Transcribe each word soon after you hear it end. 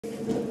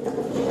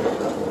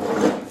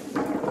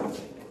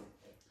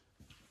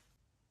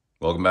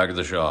Welcome back to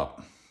the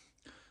shop.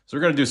 So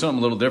we're going to do something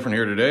a little different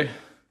here today.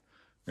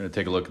 We're going to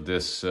take a look at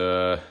this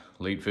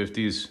late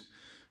 50s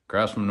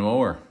CRAFTSMAN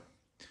mower.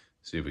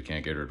 See if we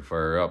can't get her to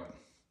fire up.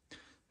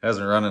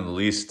 Hasn't run in at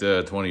least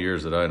 20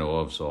 years that I know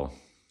of, so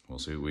we'll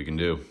see what we can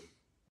do.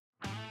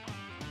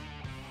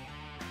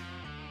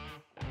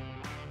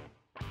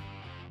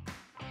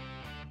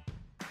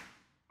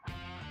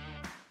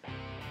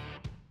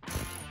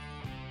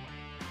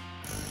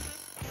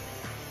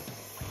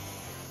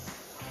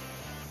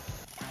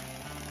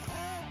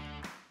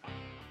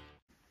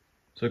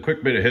 So a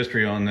quick bit of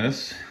history on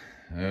this.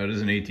 It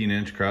is an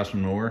 18-inch CRAFTSMAN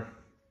mower,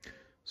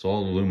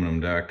 solid aluminum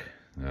deck,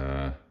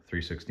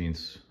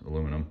 3/16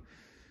 aluminum,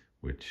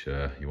 which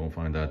you won't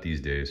find that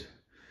these days.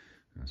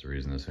 That's the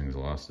reason this thing's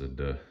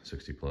lasted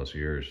 60 plus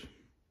years.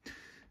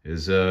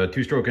 Is a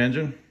 2-stroke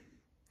engine,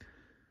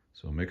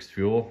 so mixed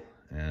fuel,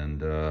 and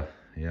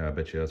yeah, I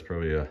bet you that's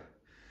probably a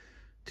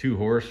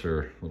 2-horse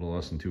or a little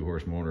less than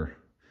 2-horse motor.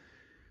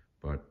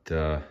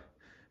 But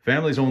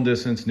family's owned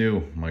this since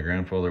new. My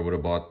grandfather would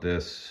have bought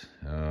this,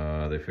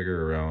 they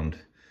figure around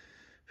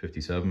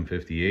 57,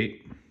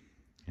 58.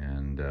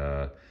 And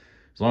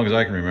as long as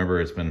I can remember,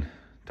 it's been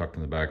tucked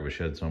in the back of a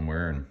shed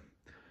somewhere and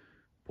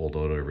pulled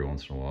out every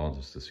once in a while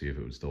just to see if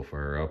it would still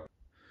fire up.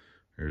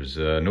 There's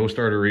no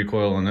starter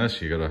recoil on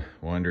this. You gotta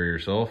wind her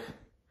yourself.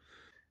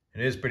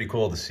 It is pretty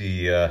cool to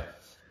see the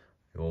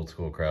old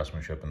school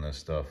craftsmanship in this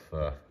stuff.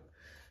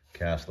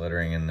 Cast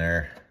lettering in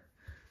there.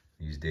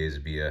 These days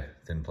it'd be a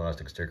thin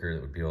plastic sticker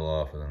that would peel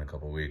off within a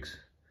couple of weeks.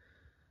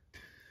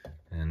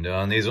 And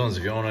on these ones,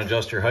 if you want to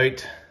adjust your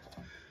height,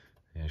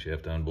 you actually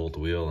have to unbolt the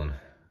wheel and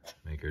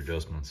make your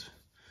adjustments.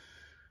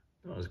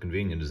 Not as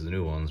convenient as the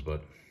new ones,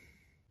 but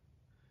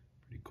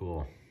pretty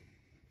cool.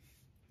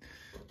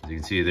 As you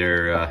can see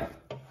there,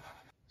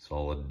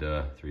 solid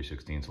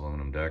 3/16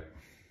 aluminum deck.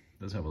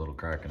 It does have a little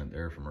crack in it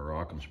there from a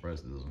rock. I'm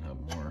surprised it doesn't have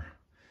more,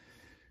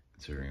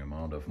 considering the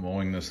amount of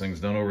mowing this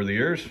thing's done over the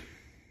years.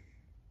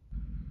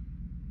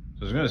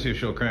 So I was gonna see if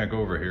she'll crank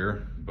over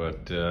here,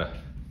 but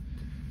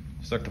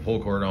stuck the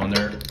pull cord on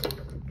there,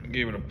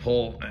 gave it a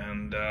pull,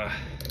 and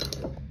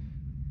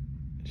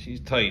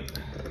she's tight.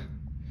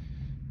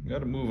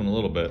 Got it moving a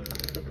little bit.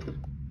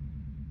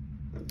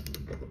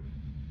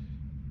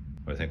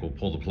 I think we'll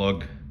pull the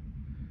plug,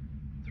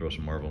 throw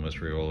some Marvel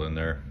mystery oil in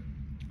there,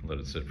 let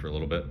it sit for a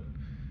little bit,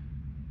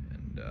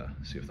 and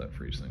see if that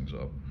frees things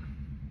up.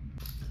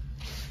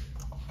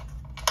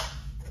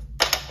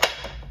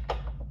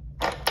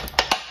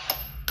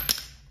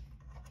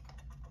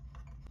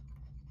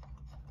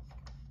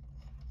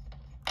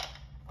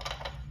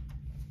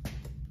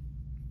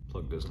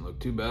 Plug doesn't look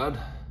too bad.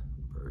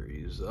 Better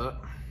use that.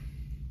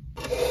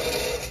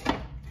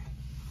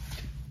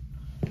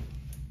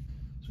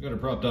 So got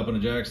it propped up on a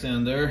jack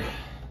stand there,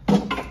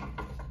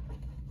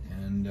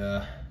 and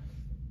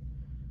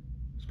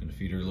just gonna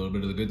feed her a little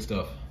bit of the good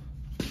stuff.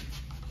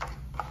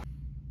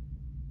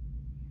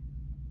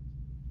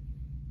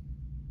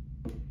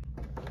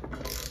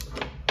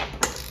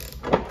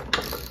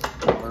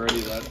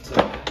 Already that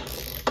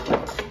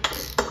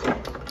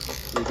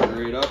feeds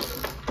her right up.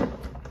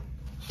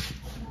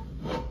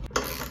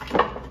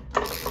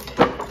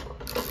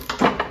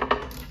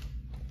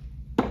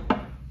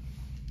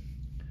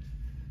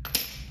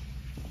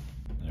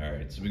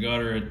 Alright, so we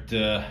got her at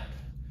the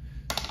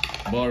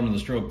bottom of the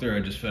stroke there. I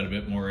just fed a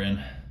bit more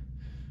in.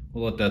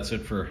 We'll let that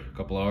sit for a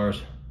couple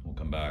hours. We'll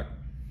come back.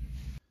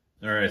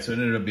 Alright, so it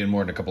ended up being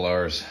more than a couple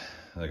hours.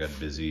 I got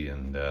busy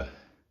and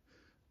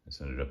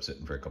just ended up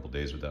sitting for a couple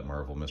days with that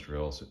Marvel mystery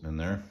oil sitting in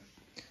there.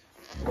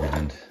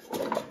 And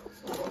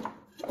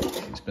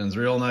she spins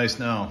real nice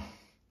now.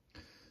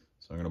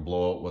 So I'm going to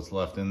blow out what's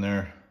left in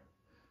there,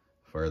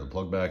 fire the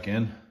plug back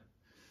in,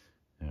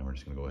 and we're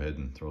just going to go ahead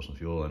and throw some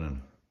fuel in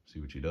and see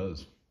what she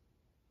does.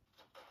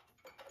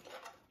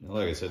 Now,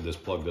 like I said, this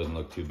plug doesn't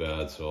look too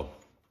bad, so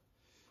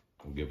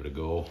we'll give it a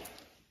go.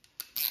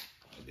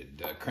 I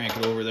did crank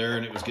it over there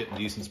and it was getting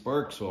decent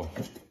spark, so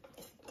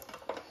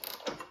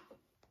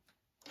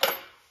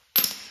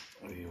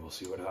we'll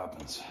see what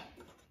happens.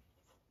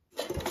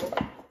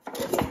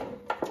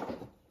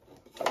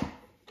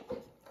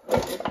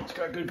 It's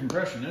got good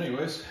compression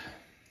anyways.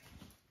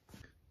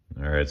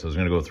 Alright, so I was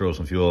going to go throw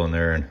some fuel in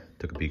there and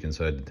took a peek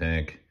inside the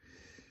tank.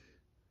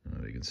 I don't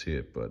know if you can see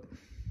it, but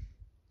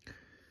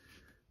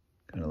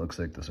kind of looks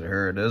like the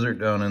Sahara Desert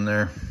down in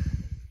there.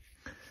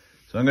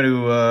 So I'm going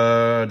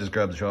to just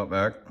grab the shop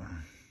vac,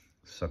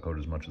 suck out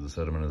as much of the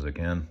sediment as I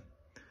can.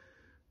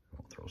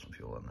 I'll throw some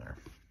fuel in there.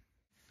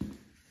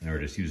 Now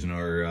we're just using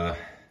our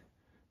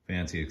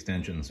fancy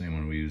extension, the same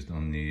one we used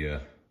on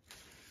the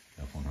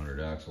F100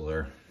 axle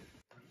there.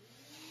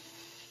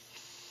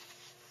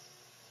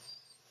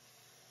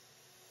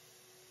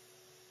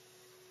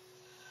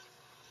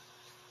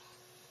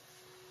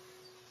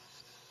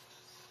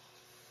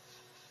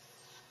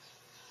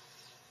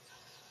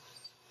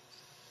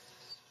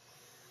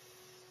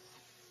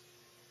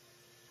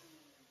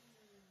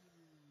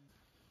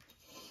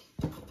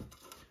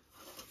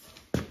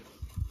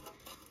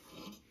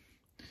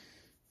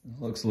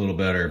 looks a little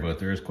better, but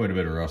there is quite a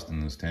bit of rust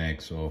in this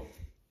tank, so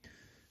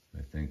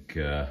I think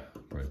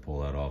probably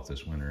pull that off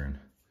this winter and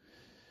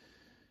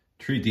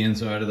treat the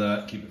inside of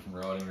that, keep it from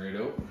rotting right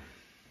out.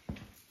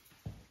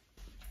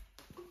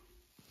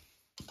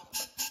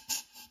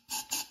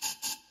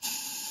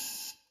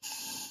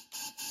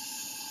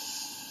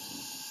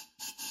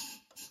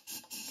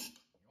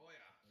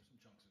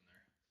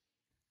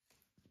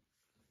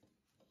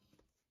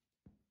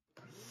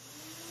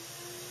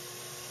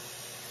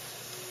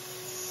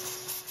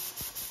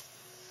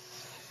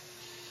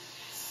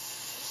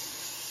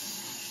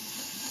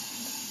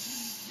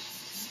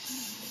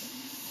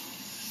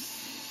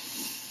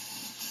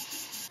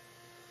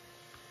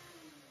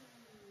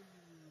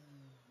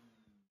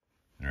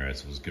 Alright,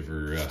 so let's give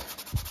her a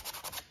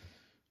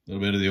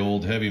little bit of the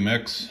old heavy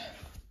mix.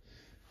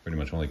 Pretty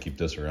much only keep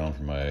this around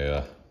for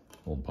my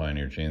old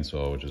Pioneer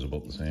chainsaw, which is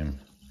about the same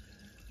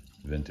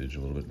vintage, a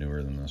little bit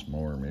newer than this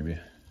mower maybe.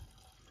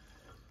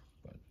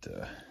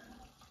 But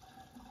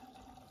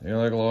they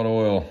like a lot of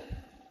oil.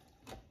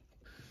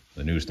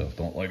 The new stuff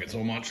don't like it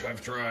so much,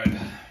 I've tried.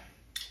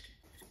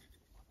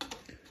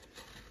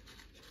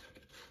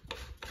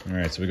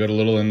 Alright, so we got a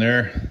little in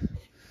there.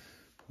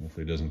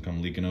 Hopefully it doesn't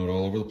come leaking out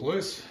all over the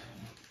place.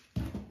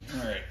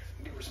 Alright,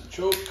 give her some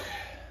choke.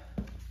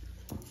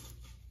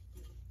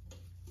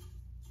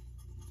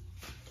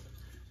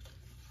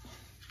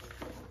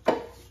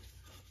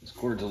 This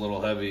cord's a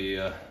little heavy.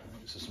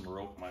 This is some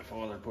rope my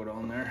father put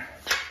on there.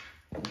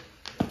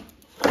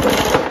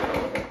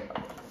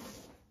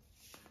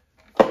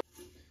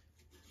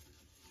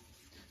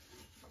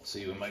 Let's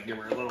see, we might give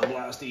her a little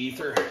blast of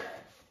ether.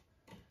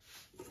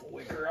 We'll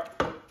wake her up.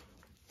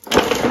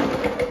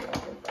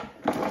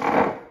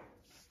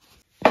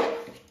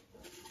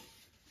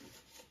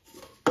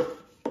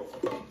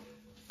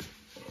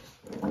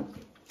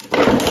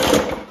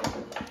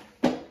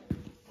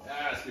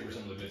 Give her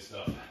some of the good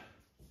stuff.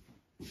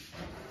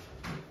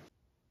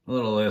 A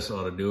little less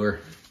ought to do her.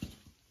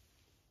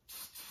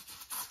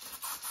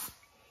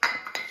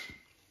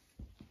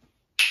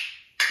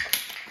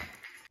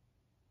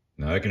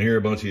 Now I can hear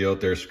a bunch of you out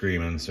there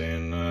screaming,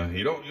 saying,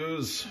 you don't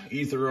use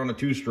ether on a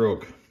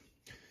two-stroke.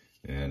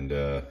 And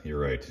you're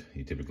right,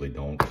 you typically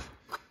don't,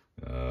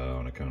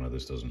 on account of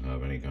this doesn't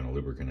have any kind of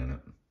lubricant in it.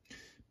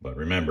 But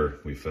remember,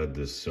 we fed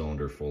this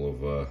cylinder full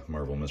of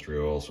Marvel Mystery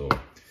Oil, so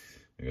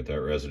we got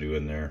that residue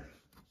in there.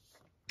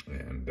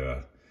 And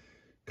a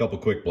couple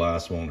quick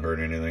blasts won't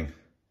hurt anything.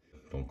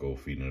 Don't go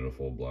feeding it a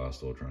full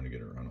blast though, trying to get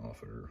it run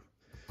off it, or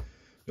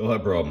you'll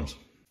have problems.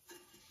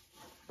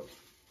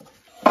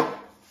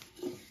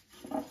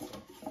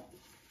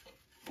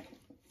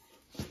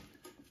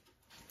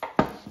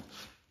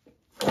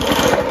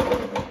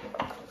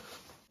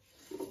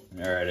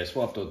 Alright, I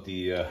swapped out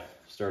the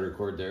starter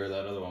cord there.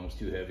 That other one was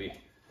too heavy.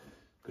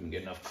 Couldn't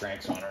get enough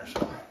cranks on her,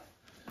 so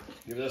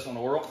give this one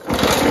a whirl.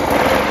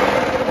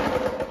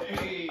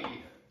 Hey!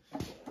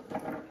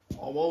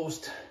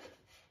 Almost.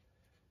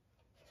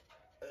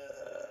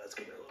 Let's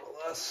give it a little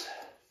less.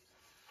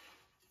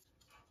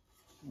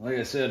 Like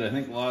I said, I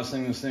think the last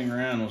thing this thing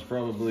ran was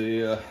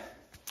probably a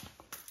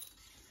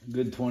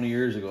good 20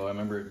 years ago. I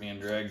remember it being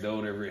dragged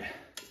out every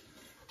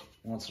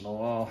once in a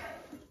while.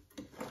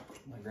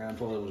 My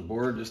grandfather was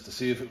bored just to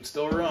see if it would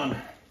still run.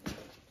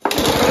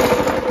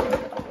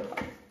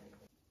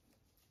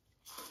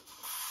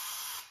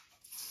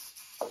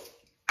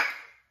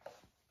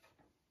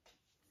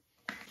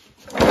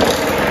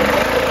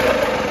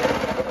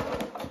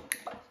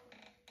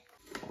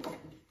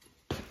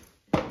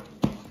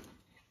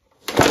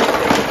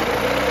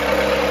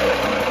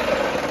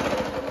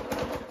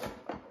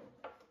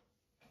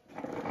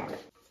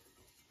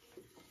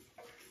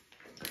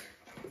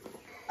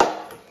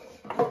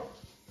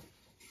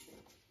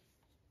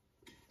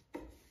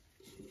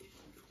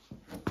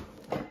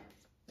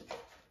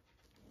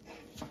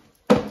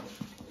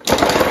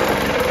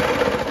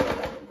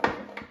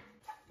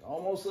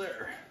 Almost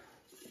there.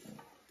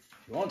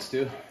 She wants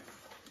to.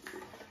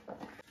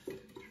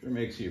 Sure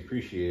makes you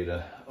appreciate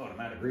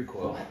automatic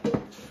recoil.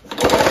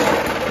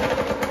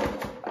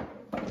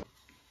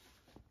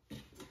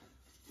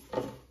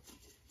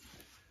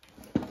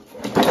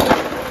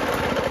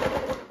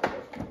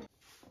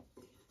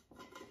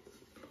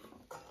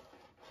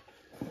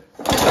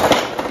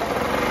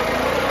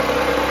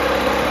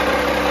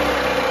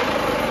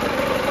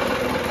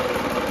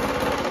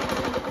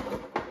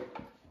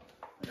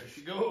 There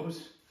she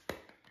goes.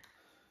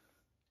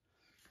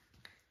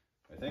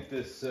 I think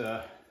this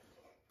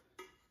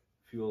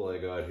fuel I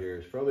got here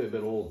is probably a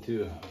bit old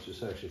too. I was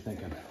just actually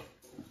thinking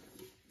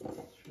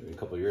it's really a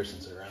couple years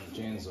since I ran the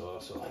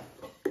chainsaw, so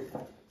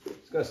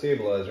it's got a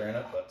stabilizer in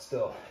it, but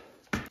still.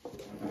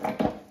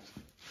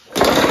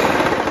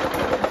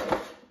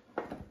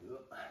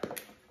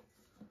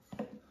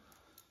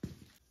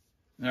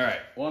 All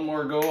right, one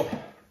more go.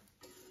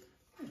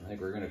 I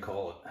think we're gonna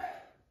call it.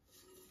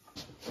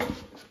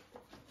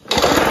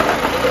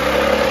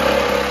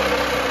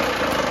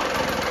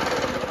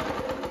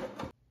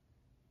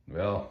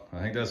 Well, I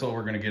think that's all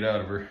we're going to get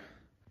out of her.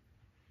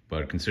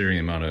 But considering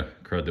the amount of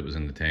crud that was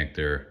in the tank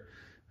there,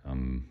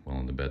 I'm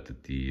willing to bet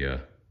that the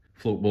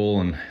float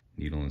bowl and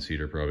needle and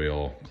seat are probably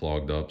all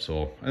clogged up.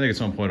 So I think at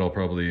some point I'll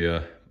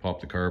probably pop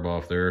the carb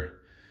off there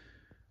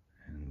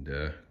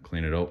and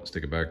clean it out,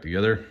 stick it back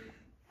together,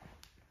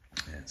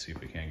 and see if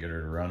we can't get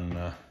her to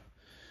run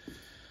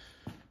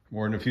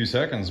more than a few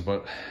seconds.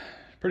 But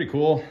pretty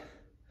cool.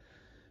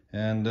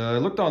 And I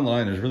looked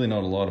online, there's really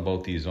not a lot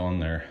about these on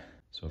there.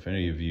 So if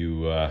any of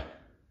you have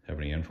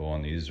any info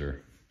on these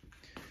or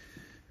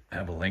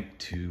have a link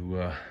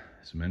to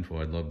some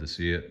info, I'd love to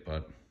see it.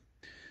 But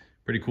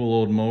pretty cool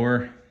old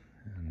mower.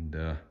 And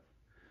like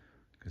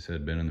I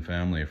said, been in the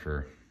family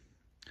for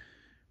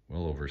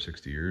well over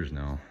 60 years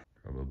now.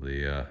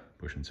 Probably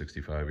pushing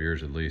 65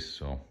 years at least.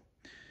 So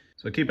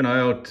keep an eye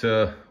out.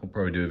 I'll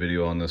probably do a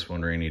video on this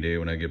one rainy day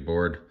when I get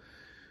bored.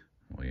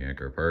 We'll yank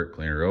her apart,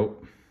 clean her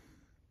out.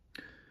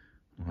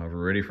 We'll have her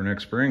ready for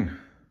next spring.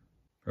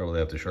 Probably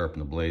have to sharpen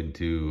the blade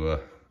too.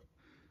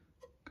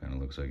 Kind of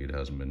looks like it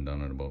hasn't been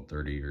done in about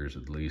 30 years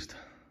at least.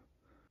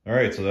 All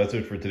right, so that's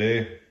it for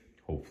today.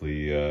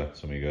 Hopefully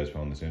some of you guys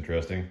found this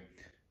interesting,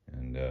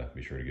 and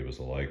be sure to give us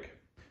a like.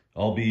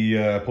 I'll be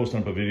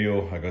posting up a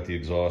video. I got the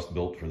exhaust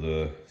built for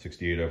the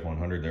 68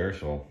 F100 there,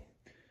 so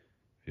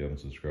if you haven't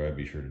subscribed,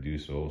 be sure to do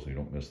so you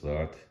don't miss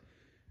that.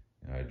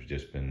 I've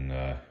just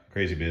been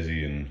crazy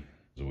busy and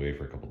was away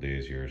for a couple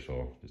days here,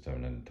 so just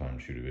haven't had time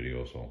to shoot a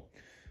video. So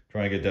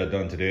try and get that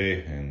done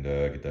today and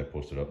get that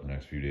posted up in the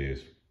next few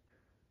days.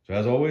 So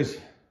as always,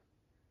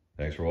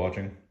 thanks for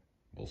watching.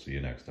 We'll see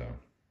you next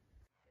time.